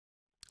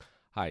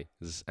Hi,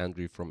 this is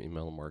Andrew from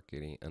Email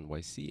Marketing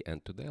NYC,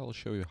 and today I'll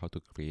show you how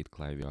to create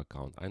Klaviyo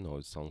account. I know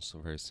it sounds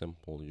very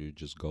simple, you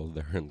just go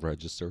there and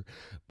register,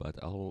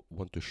 but I'll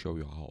want to show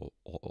you how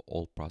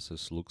all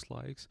process looks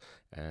like.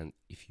 And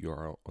if you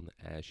are on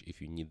edge,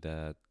 if you need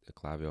that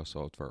Klaviyo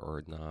software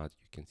or not,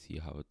 you can see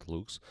how it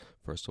looks,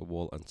 first of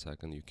all, and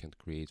second, you can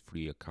create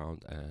free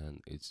account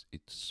and it's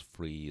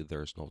free,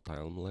 there's no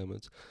time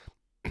limits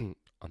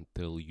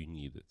until you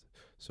need it.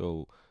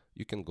 So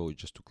you can go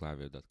just to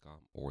klaviyo.com,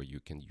 or you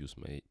can use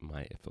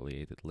my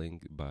affiliated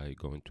link by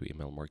going to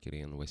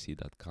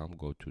emailmarketingnyc.com,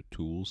 go to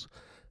tools,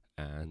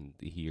 and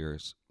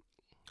here's,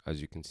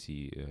 as you can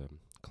see,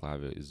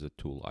 Klaviyo is a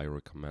tool I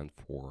recommend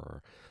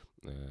for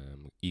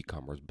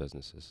e-commerce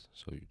businesses.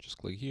 So you just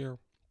click here.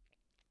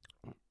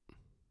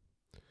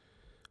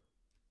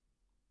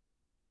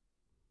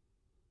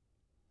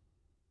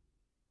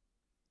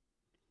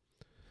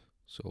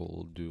 So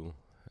we'll do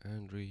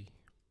Andre,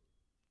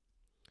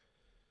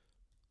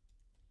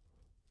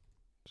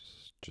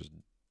 just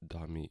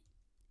dummy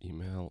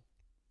email.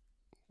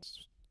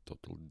 It's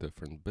totally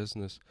different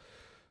business.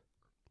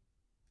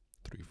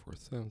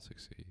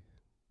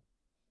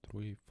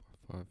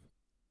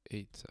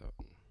 347683558.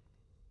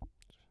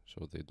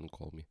 So they don't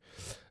call me.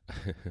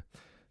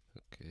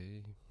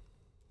 Okay.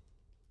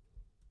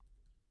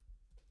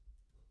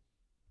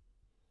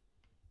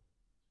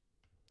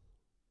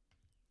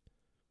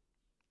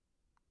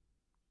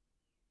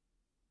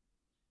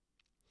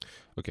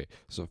 Okay,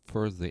 so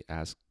first they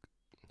ask,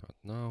 not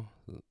now,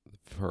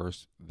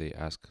 first they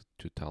ask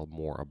to tell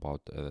more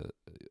about the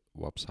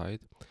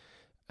website,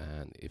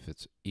 and if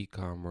it's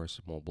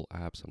e-commerce, mobile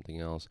app, something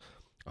else.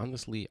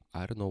 Honestly,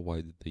 I don't know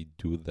why they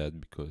do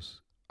that,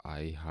 because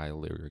I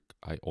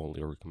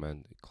only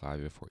recommend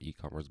Klaviyo for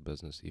e-commerce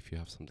business. If you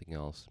have something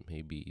else,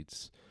 maybe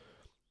it's,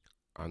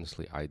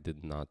 honestly, I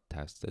did not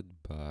test it,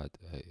 but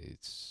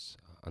it's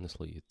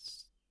honestly,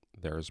 it's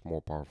there's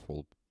more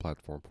powerful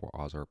platform for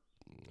other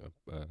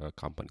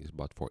companies,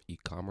 but for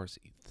e-commerce,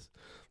 it's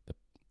the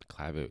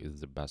Klaviyo is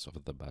the best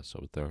of the best.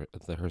 So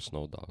there's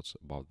no doubts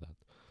about that.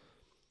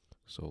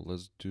 So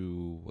let's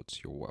do,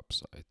 what's your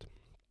website?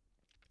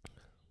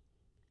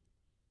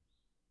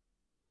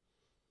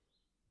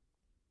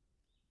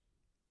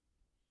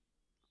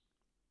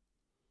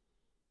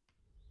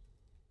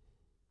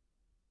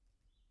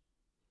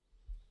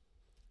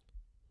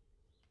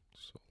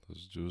 So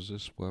let's do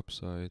this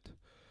website,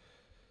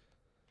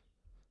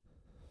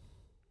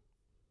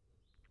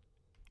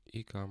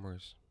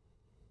 e-commerce.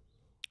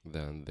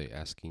 Then they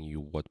asking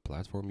you what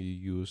platform you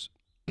use.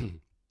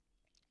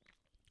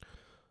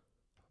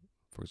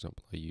 For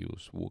example, I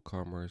use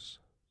WooCommerce.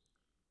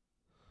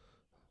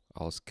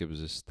 I'll skip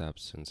this step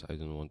since I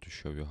don't want to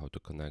show you how to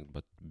connect,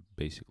 but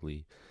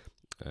basically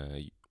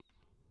uh,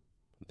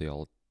 they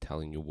are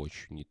telling you what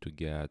you need to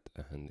get,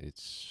 and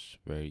it's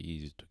very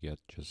easy to get.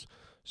 Just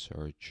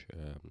search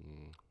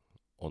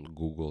on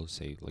Google,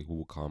 say like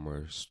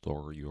WooCommerce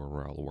store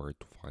URL, where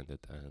to find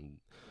it,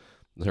 and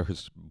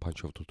there's a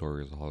bunch of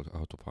tutorials how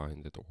to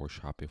find it, or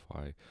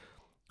Shopify.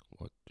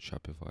 What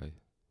Shopify?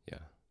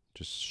 Yeah,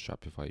 just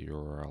Shopify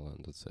URL,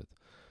 and that's it.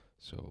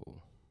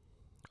 So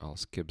I'll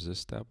skip this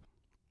step,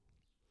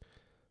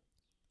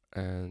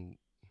 and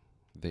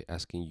they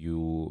asking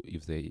you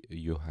if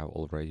you have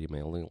already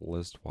mailing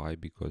list. Why?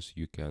 Because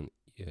you can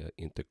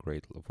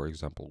integrate, for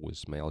example,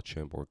 with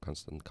MailChimp or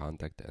Constant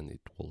Contact, and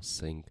it will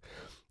sync.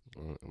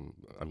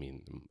 I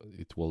mean,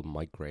 it will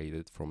migrate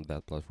it from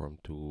that platform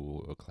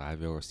to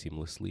Klaviyo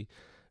seamlessly.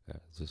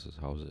 This is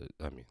how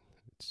I mean,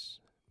 it's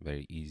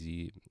very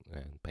easy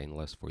and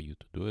painless for you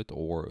to do it,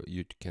 or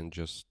you can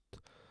just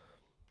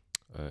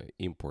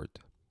import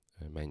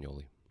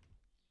manually.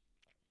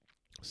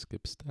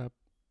 Skip step.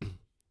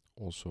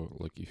 Also,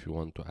 like if you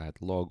want to add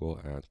logo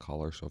and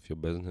colors of your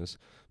business,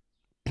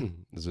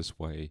 this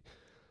way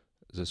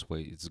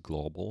it's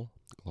global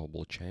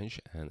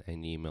change, and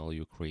any email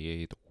you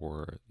create,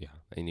 or yeah,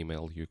 any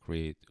email you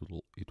create,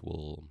 it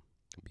will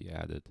be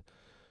added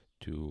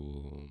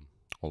to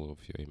all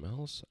of your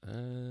emails.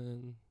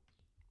 And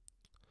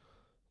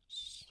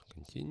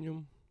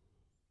continue.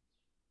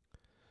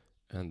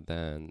 And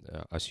then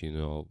as you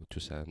know, to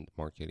send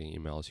marketing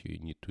emails, you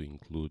need to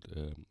include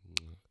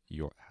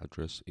your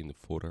address in the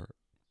footer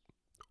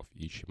of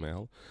each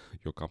email,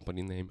 your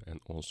company name, and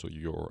also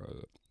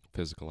your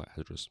physical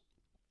address.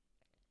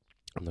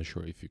 I'm not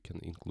sure if you can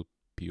include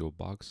PO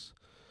box,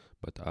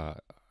 but I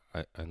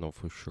know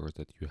for sure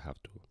that you have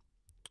to.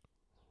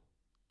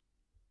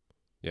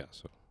 Yeah,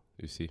 so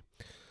you see,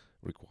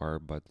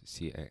 required, but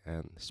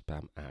CAN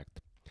Spam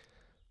Act.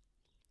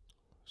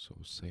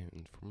 So same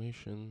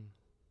information.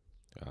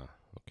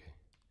 Okay.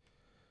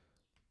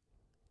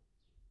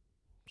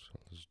 So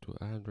let's do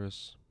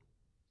address.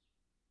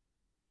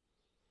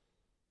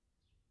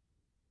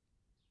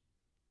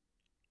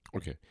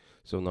 Okay,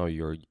 so now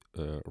you're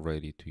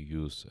ready to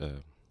use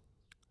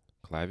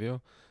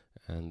Klaviyo,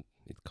 and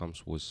it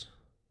comes with,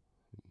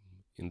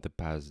 in the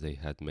past they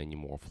had many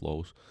more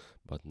flows,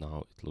 but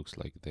now it looks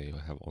like they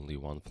have only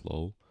one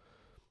flow,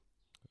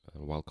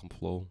 welcome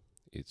flow.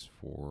 It's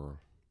for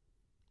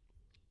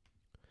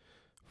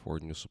for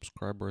new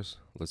subscribers.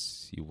 Let's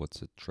see what's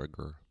the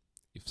trigger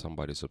if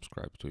somebody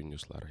subscribed to a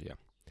newsletter. Yeah.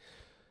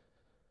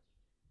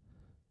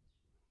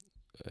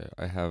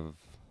 I have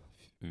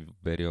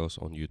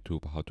videos on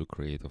YouTube how to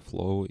create a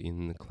flow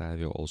in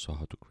Klaviyo, also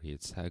how to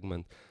create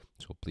segment.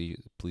 So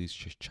please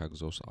just check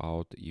those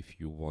out if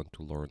you want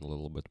to learn a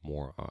little bit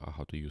more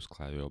how to use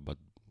Klaviyo.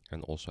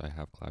 And also I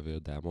have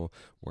Klaviyo demo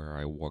where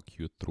I walk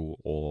you through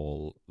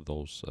all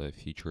those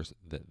features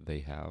that they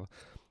have.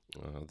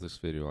 This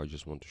video I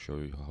just want to show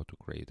you how to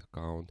create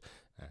account,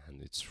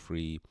 and it's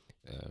free.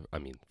 I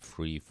mean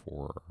free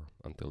for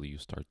until you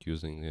start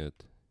using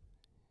it.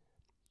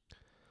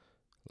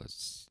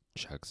 Let's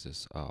check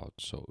this out.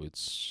 So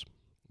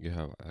you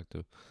have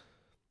active,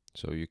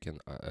 so you can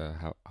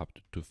have up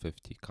to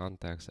 250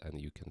 contacts, and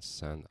you can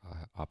send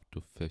up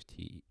to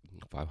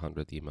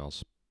 500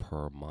 emails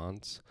per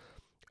month,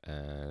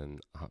 and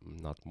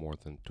not more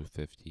than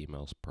 250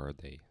 emails per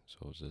day.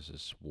 So this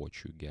is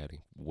what you're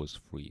getting with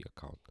free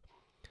account.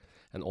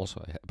 And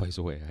also, by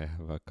the way, I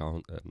have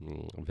account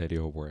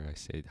video where I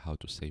said how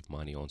to save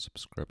money on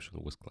subscription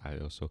with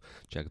Klaviyo. So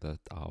check that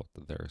out.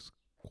 There's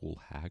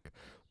cool hack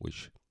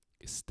which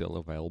is still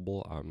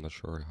available. I'm not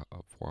sure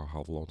for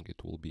how long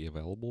it will be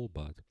available,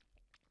 but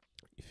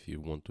if you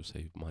want to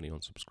save money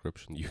on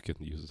subscription, you can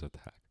use that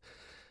hack.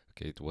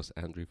 Okay, it was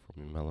Andrew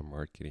from Email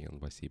Marketing, and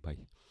bye.